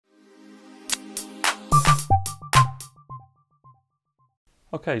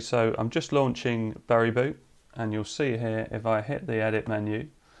Okay, so I'm just launching Berryboot, and you'll see here if I hit the edit menu,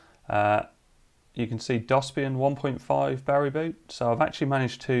 you can see Dosbian 1.5 Berryboot. So I've actually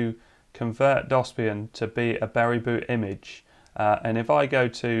managed to convert Dosbian to be a Berryboot image. And if I go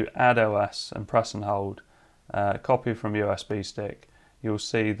to Add OS and press and hold, copy from USB stick, you'll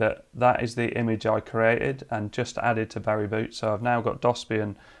see that that is the image I created and just added to Berryboot. So I've now got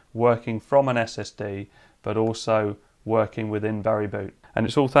Dosbian working from an SSD, but also working within Berryboot. And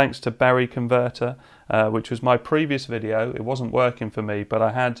it's all thanks to BerryConverter, which was my previous video. It wasn't working for me, but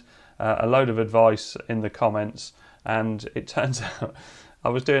I had a load of advice in the comments, and it turns out I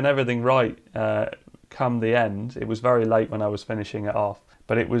was doing everything right come the end. It was very late when I was finishing it off,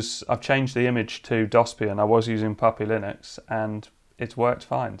 but I've changed the image to Dosbian. I was using Puppy Linux and it's worked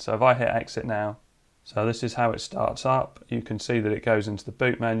fine. So if I hit exit now, so this is how it starts up. You can see that it goes into the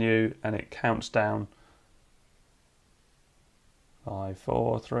boot menu and it counts down 5,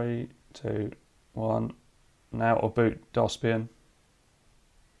 4, 3, 2, 1. Now it'll boot Dosbian,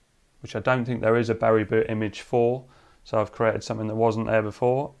 which I don't think there is a Berryboot image for. So I've created something that wasn't there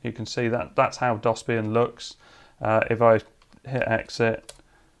before. You can see that that's how Dosbian looks. If I hit exit,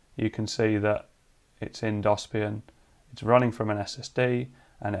 you can see that it's in Dosbian. It's running from an SSD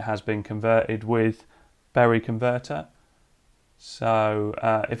and it has been converted with BerryConverter. So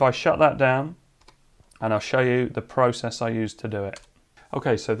if I shut that down, and I'll show you the process I used to do it.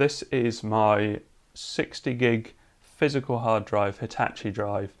 Okay, so this is my 60 gig physical hard drive, Hitachi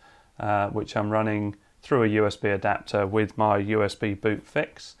drive, which I'm running through a USB adapter with my USB boot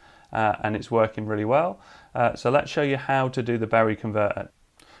fix, and it's working really well. So let's show you how to do the BerryConverter.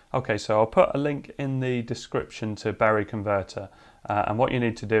 Okay, so I'll put a link in the description to BerryConverter, and what you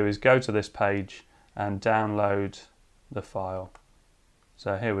need to do is go to this page and download the file.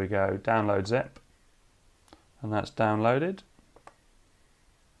 So here we go, download zip. And that's downloaded.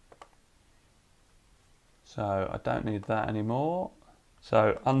 So I don't need that anymore.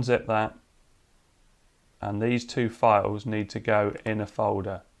 So unzip that, and these two files need to go in a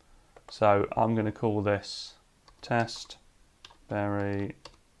folder. So I'm going to call this test berry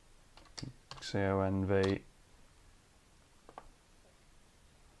conv.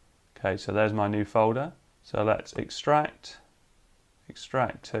 Okay, so there's my new folder. So let's extract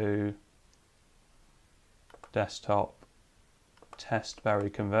to desktop test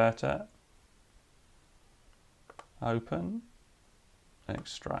BerryConverter, open,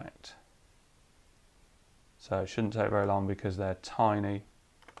 extract. So it shouldn't take very long because they're tiny.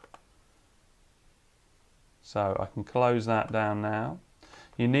 So I can close that down now.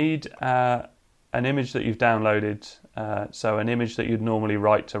 You need an image that you've downloaded, so an image that you'd normally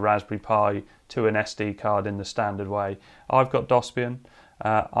write to Raspberry Pi to an SD card in the standard way. I've got Dosbian.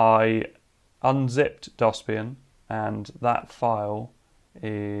 I unzipped Dosbian and that file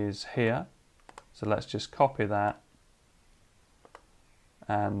is here. So let's just copy that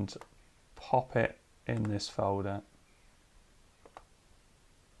and pop it in this folder.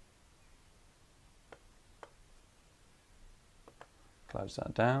 Close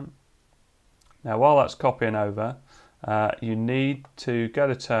that down. Now while that's copying over, you need to go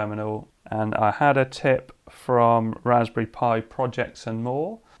to terminal, and I had a tip from Raspberry Pi projects and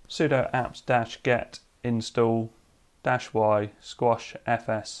more. Sudo apt-get install -y squash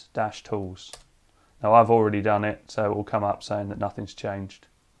fs -tools. Now I've already done it, so it will come up saying that nothing's changed.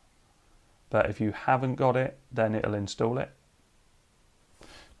 But if you haven't got it, then it'll install it.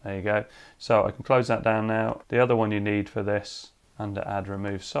 There you go. So I can close that down now. The other one you need for this, under add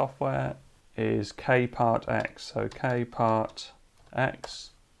remove software, is kpartx. So kpartx.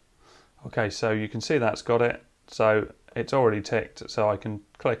 Okay, so you can see that's got it. So it's already ticked, so I can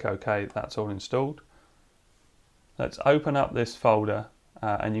click OK, that's all installed. Let's open up this folder,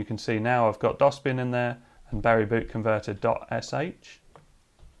 and you can see now I've got Dosbian in there and berrybootconverter.sh.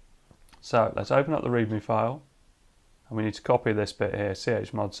 So let's open up the README file, and we need to copy this bit here,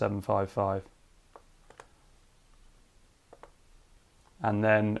 chmod 755. And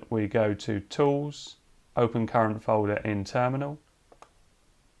then we go to Tools, Open Current Folder in Terminal.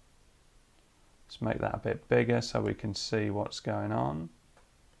 Let's make that a bit bigger so we can see what's going on.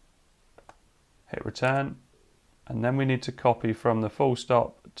 Hit Return, and then we need to copy from the full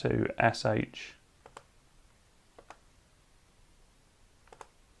stop to sh.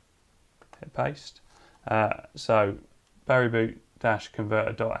 Hit Paste. So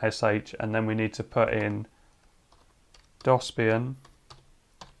berryboot-converter.sh, and then we need to put in Dosbian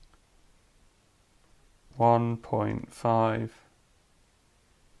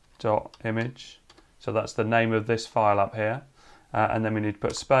 1.5.image. So that's the name of this file up here. And then we need to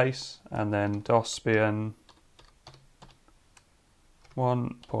put space, and then Dosbian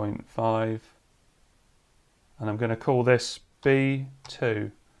 1.5, and I'm going to call this b2.img.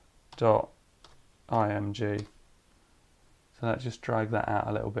 So let's just drag that out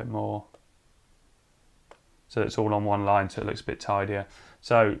a little bit more, so it's all on one line, so it looks a bit tidier.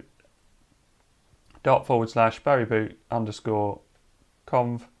 So /berryboot _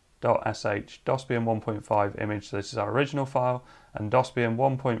 conv.sh Dosbian 1.5 image, so this is our original file, and Dosbian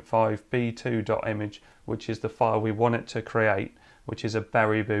 1.5 b2.image, which is the file we want it to create, which is a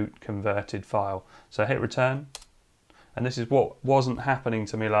Berryboot converted file. So hit return, and this is what wasn't happening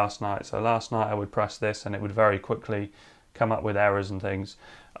to me last night. So last night I would press this and it would very quickly come up with errors and things.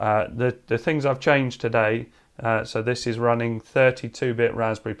 The things I've changed today, so this is running 32-bit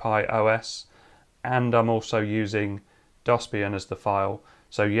Raspberry Pi OS, and I'm also using Dosbian as the file.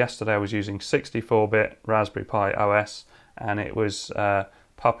 So yesterday I was using 64-bit Raspberry Pi OS, and it was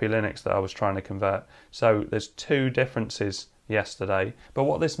Puppy Linux that I was trying to convert. So there's two differences yesterday, but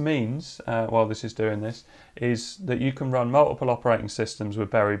what this means while this is doing this is that you can run multiple operating systems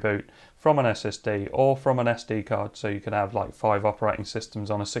with Berryboot from an SSD or from an SD card. So you could have like 5 operating systems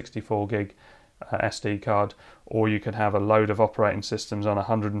on a 64 gig SD card, or you could have a load of operating systems on a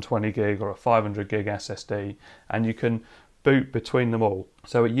 120 gig or a 500 gig SSD, and you can boot between them all.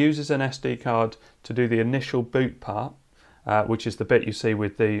 So it uses an SD card to do the initial boot part, which is the bit you see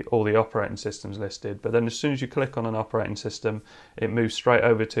with all the operating systems listed, but then as soon as you click on an operating system, it moves straight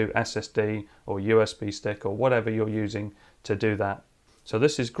over to SSD or USB stick or whatever you're using to do that. So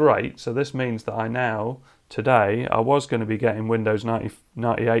this is great. So this means that today I was going to be getting Windows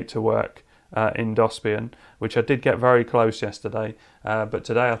 98 to work in Dosbian, which I did get very close yesterday, but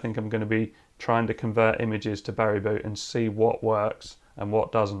today I think I'm going to be trying to convert images to Berryboot and see what works and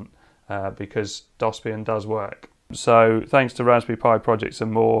what doesn't, because Dosbian does work. So thanks to Raspberry Pi Projects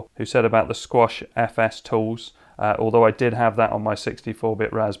and More, who said about the Squash FS tools, although I did have that on my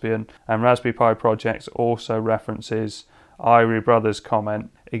 64-bit Raspbian, and Raspberry Pi Projects also references Irie Brothers'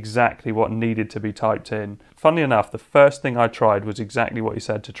 comment, exactly what needed to be typed in. Funnily enough, the first thing I tried was exactly what he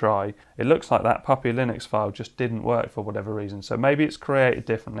said to try. It looks like that Puppy Linux file just didn't work for whatever reason, so maybe it's created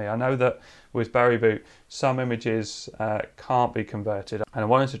differently. I know that with Berryboot, some images can't be converted, and I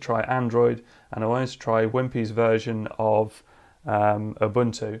wanted to try Android, and I wanted to try Wimpy's version of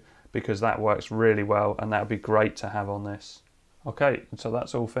Ubuntu, because that works really well, and that would be great to have on this. Okay, so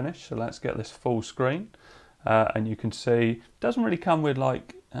that's all finished, so let's get this full screen. And you can see it doesn't really come with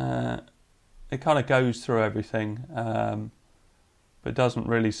like it kind of goes through everything, but it doesn't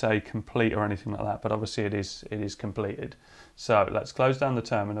really say complete or anything like that, but obviously it is completed. So let's close down the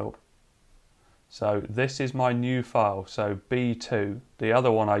terminal. So this is my new file, so B2. The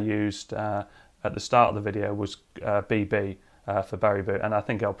other one I used at the start of the video was BB for Berryboot, and I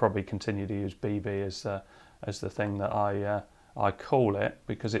think I'll probably continue to use BB as the thing that I call it,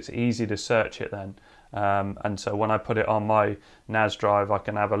 because it's easy to search it then. And so when I put it on my NAS drive, I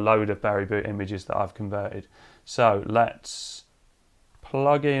can have a load of Berryboot images that I've converted. So let's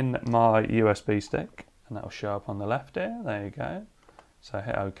plug in my USB stick, and that'll show up on the left here. There you go. So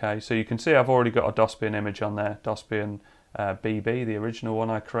hit OK. So you can see I've already got a Dosbian image on there, Dosbian BB, the original one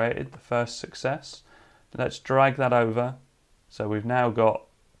I created, the first success. Let's drag that over. So we've now got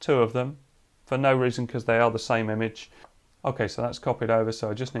 2 of them, for no reason, because they are the same image. Okay, so that's copied over, so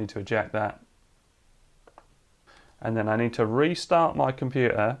I just need to eject that. And then I need to restart my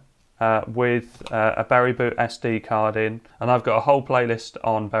computer with a Berryboot SD card in, and I've got a whole playlist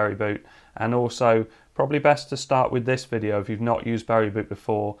on Berryboot, and also probably best to start with this video if you've not used Berryboot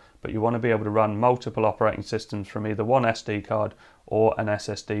before, but you want to be able to run multiple operating systems from either one SD card or an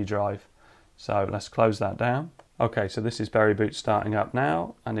SSD drive. So let's close that down. Okay, so this is Berryboot starting up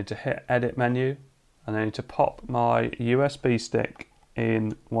now. I need to hit Edit menu, and I need to pop my USB stick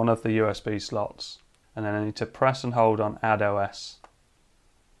in one of the USB slots. And then I need to press and hold on Add OS,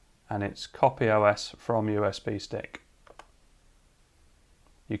 and it's Copy OS from USB stick.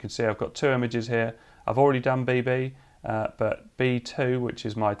 You can see I've got 2 images here. I've already done BB, but B2, which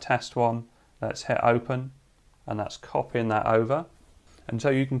is my test one, let's hit Open, and that's copying that over. And so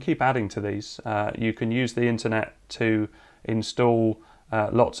you can keep adding to these. You can use the internet to install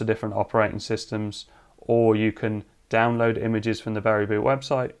lots of different operating systems, or you can download images from the Berryboot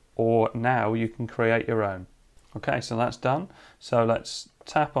website, or now you can create your own. Okay, so that's done. So let's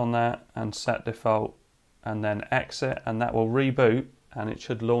tap on that and set default, and then exit, and that will reboot, and it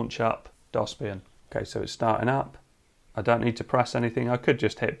should launch up Dosbian. Okay, so it's starting up. I don't need to press anything. I could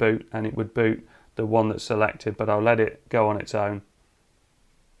just hit boot and it would boot the one that's selected, but I'll let it go on its own.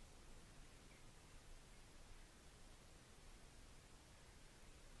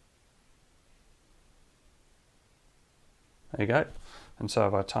 There you go. And so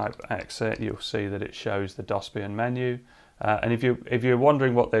if I type exit, you'll see that it shows the Dosbian menu. And if you're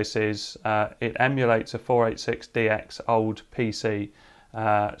wondering what this is, it emulates a 486DX old PC.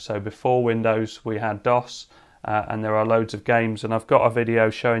 So before Windows we had DOS, and there are loads of games, and I've got a video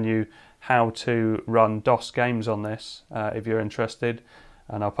showing you how to run DOS games on this if you're interested,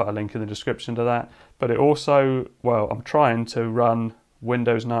 and I'll put a link in the description to that. But it also, well, I'm trying to run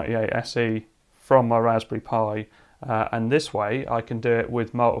Windows 98 SE from my Raspberry Pi, and this way I can do it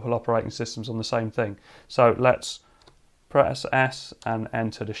with multiple operating systems on the same thing. So let's press S and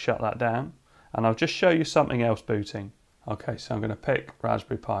enter to shut that down, and I'll just show you something else booting. Okay, so I'm going to pick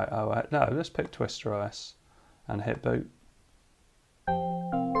Raspberry Pi OS, no, let's pick Twister OS and hit boot.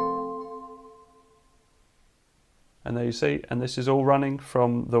 And there you see, and this is all running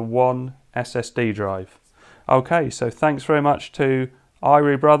from the one SSD drive. Okay, so thanks very much to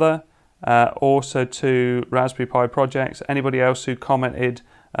Irie Brother, also to Raspberry Pi Projects, anybody else who commented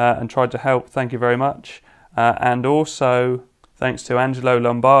and tried to help, thank you very much. And also thanks to Angelo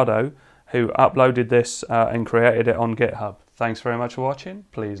Lombardo, who uploaded this and created it on GitHub. Thanks very much for watching.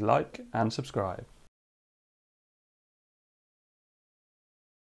 Please like and subscribe.